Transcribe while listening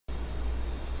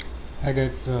Hi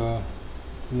guys,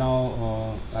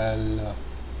 now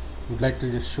would like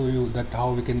to just show you that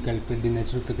how we can calculate the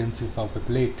natural frequency of a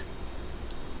plate,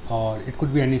 or it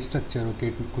could be any structure. Okay,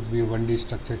 it could be a 1D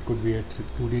structure, it could be a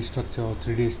 2D structure or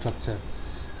 3D structure.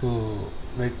 So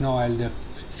right now I'll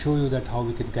just show you that how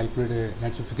we can calculate a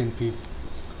natural frequency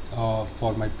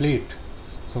for my plate.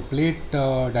 So plate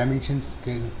dimensions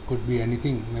could be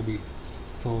anything maybe.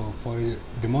 So for a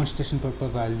demonstration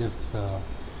purpose I'll just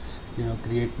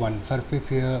create one surface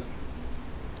here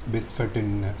with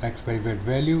certain x, y, z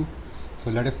value.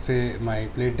 So let us say my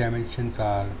plate dimensions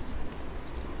are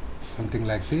something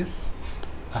like this.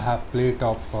 I have plate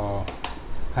of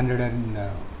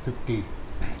 150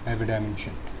 as a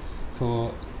dimension.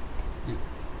 So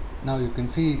now you can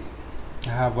see I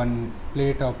have one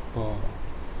plate of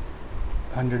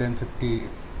 150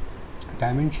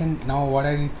 dimension. Now what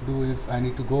I need to do is I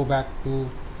need to go back to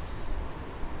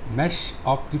mesh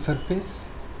of the surface,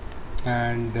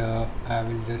 and I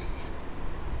will just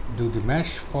do the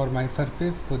mesh for my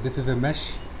surface. So this is a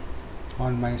mesh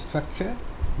on my structure.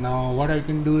 Now what I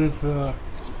can do is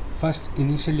first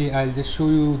initially I'll just show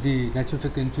you the natural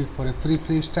frequency for a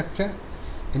free structure.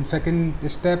 In second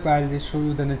step I'll just show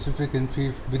you the natural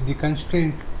frequency with the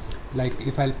constraint, like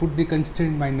if I'll put the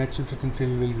constraint my natural frequency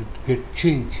will get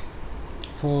changed.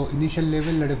 So initial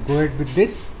level, let us go ahead with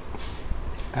this,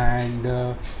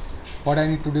 and what I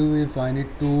need to do is I need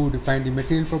to define the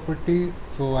material property.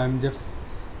 So I'm just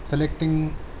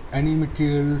selecting any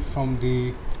material from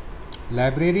the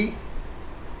library.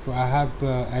 So I have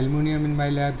aluminum in my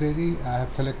library, I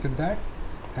have selected that,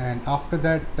 and after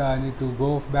that I need to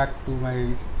go back to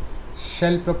my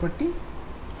shell property.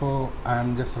 So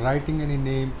I'm just writing any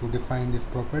name to define this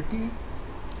property,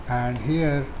 and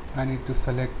here I need to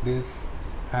select this,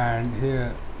 and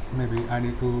here maybe I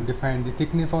need to define the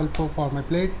thickness also for my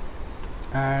plate,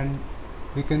 and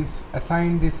we can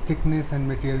assign this thickness and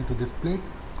material to this plate.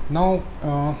 Now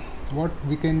what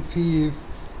we can see is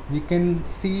we can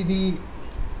see the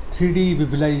 3D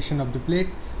visualization of the plate.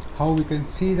 How we can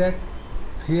see that?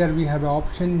 Here we have an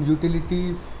option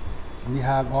utilities, we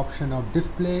have option of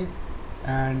display,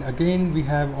 and again we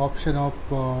have option of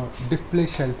display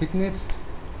shell thickness.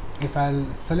 If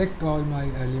I'll select all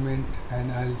my element and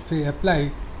I'll say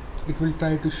apply, it will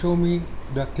try to show me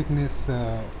the thickness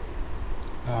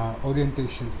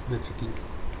orientations basically.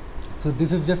 So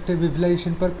this is just a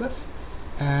visualization purpose,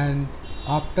 and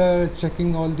after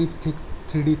checking all these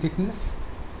 3D thickness,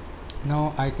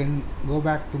 now I can go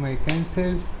back to my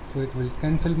cancel. So it will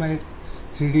cancel my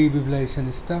 3D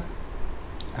visualization stuff,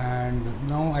 and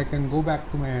now I can go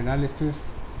back to my analysis,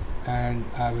 and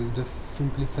I will just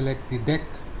simply select the deck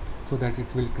so that it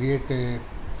will create a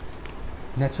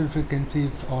natural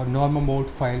frequencies or normal mode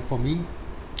file for me,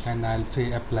 and I'll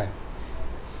say apply.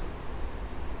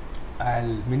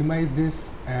 I'll minimize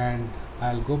this and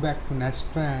I'll go back to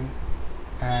Nastran,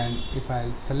 and if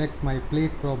I'll select my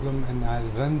plate problem and I'll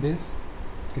run this,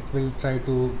 it will try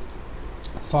to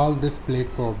solve this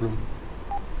plate problem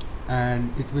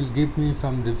and it will give me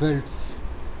some results.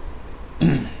 So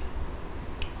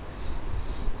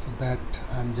that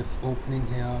I'm just opening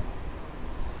here,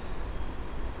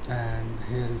 and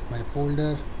here is my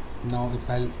folder. Now if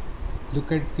I'll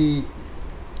look at the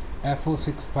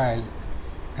FO6 file,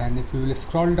 and if you will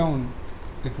scroll down,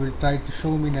 it will try to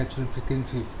show me natural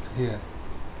frequencies here.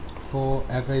 So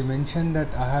as I mentioned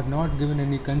that I have not given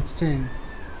any constraint,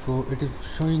 so it is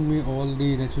showing me all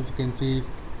the natural frequencies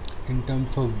in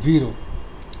terms of 0,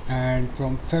 and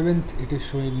from 7th it is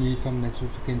showing me some natural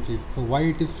frequencies. So why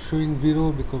it is showing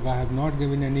 0? Because I have not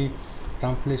given any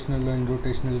translational and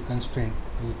rotational constraint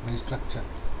to my structure.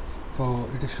 So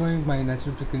it is showing my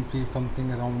natural frequency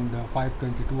something around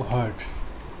 522 Hertz.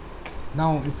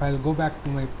 Now if I'll go back to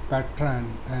my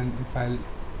Patran and if I'll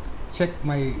check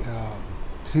my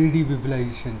 3D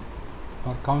visualization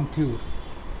or contour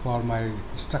for my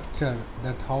structure,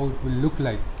 that how it will look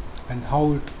like and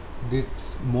how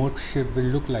this mode shape will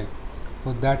look like,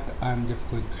 for that I'm just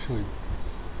going to show you.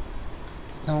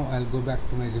 Now I'll go back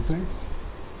to my results,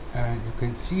 and you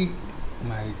can see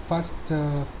my first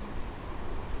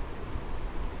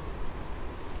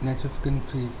natural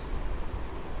frequency,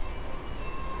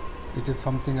 it is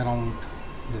something around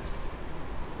this.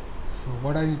 So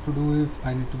what I need to do is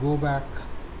I need to go back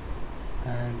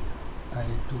and I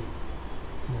need to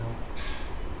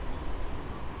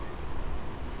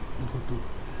go to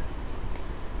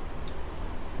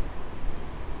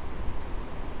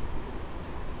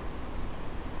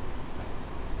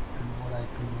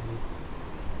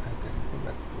I can go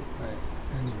back to my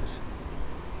animation.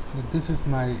 So this is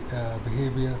my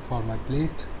behavior for my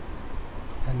plate,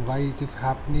 and why it is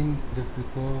happening, just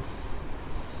because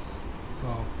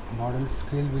So model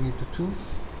scale we need to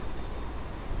choose.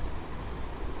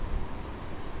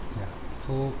 Yeah,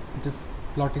 so it is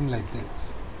plotting like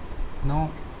this.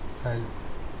 Now if I,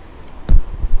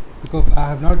 because I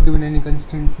have not given any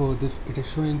constraint, so this it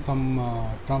is showing from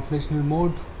translational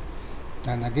mode,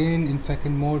 and again in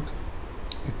second mode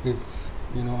it is,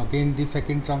 you know, again the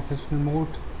second translational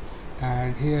mode,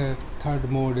 and here third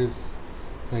mode is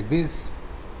like this,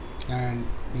 and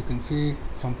you can see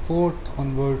from fourth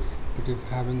onwards it is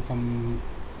having some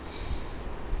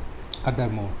other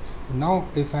modes. Now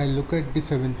if I look at the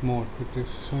seventh mode, it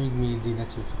is showing me the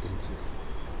natural frequencies,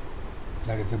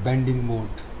 that is a bending mode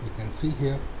you can see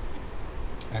here,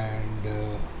 and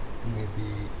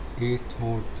maybe eighth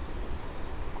mode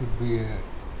could be a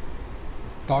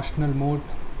torsional mode,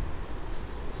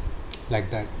 like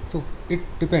that. So it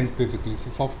depends basically. So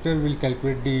software will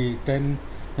calculate the 10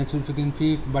 natural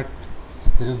frequencies, but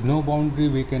there is no boundary.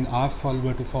 We can ask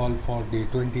solver to solve for the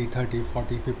 20, 30,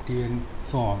 40, 50 and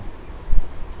so on.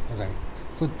 Right.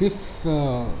 So this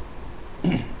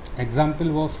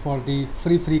example was for the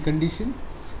free condition.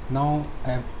 Now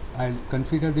I'll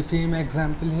consider the same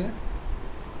example here,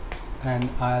 and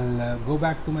I'll go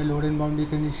back to my load and boundary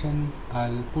condition.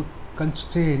 I'll put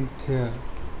constraint here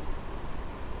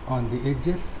on the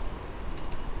edges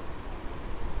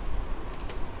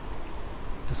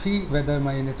to see whether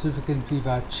my natural frequencies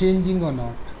are changing or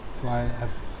not. So I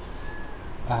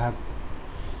have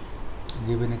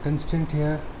given a constraint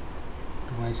here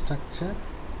to my structure.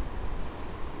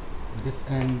 This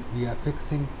end we are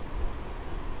fixing,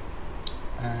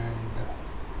 and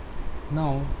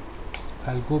now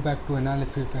I'll go back to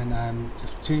analysis, and I'm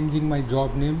just changing my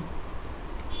job name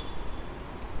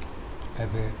as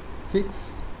a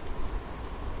fix,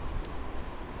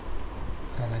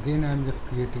 and again I'm just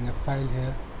creating a file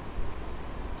here.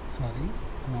 Sorry,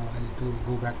 I need to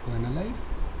go back to analyze,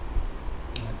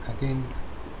 and again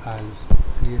I'll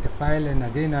create a file, and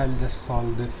again I'll just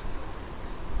solve this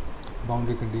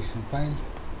boundary condition file.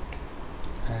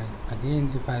 And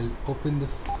again if I'll open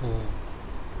this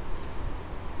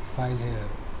file here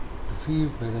to see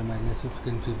whether my natural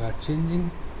frequencies are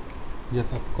changing,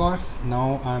 yes, of course,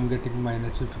 now I'm getting my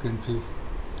natural frequencies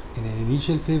in an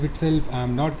initial phase itself.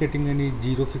 I'm not getting any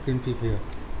zero frequencies here.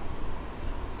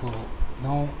 So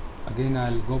now again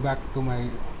I'll go back to my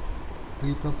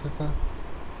preprocessor.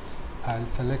 I'll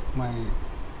select my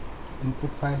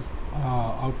input file,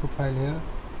 output file here,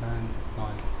 and now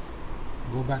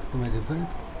I'll go back to my result,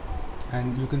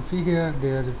 and you can see here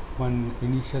there is one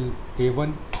initial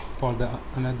A1 for the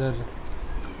another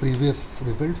previous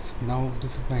results. Now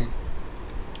this is my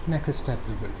next step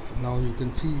results. Now you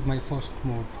can see my first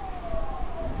mode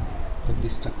of the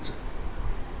structure.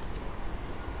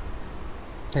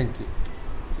 Thank you.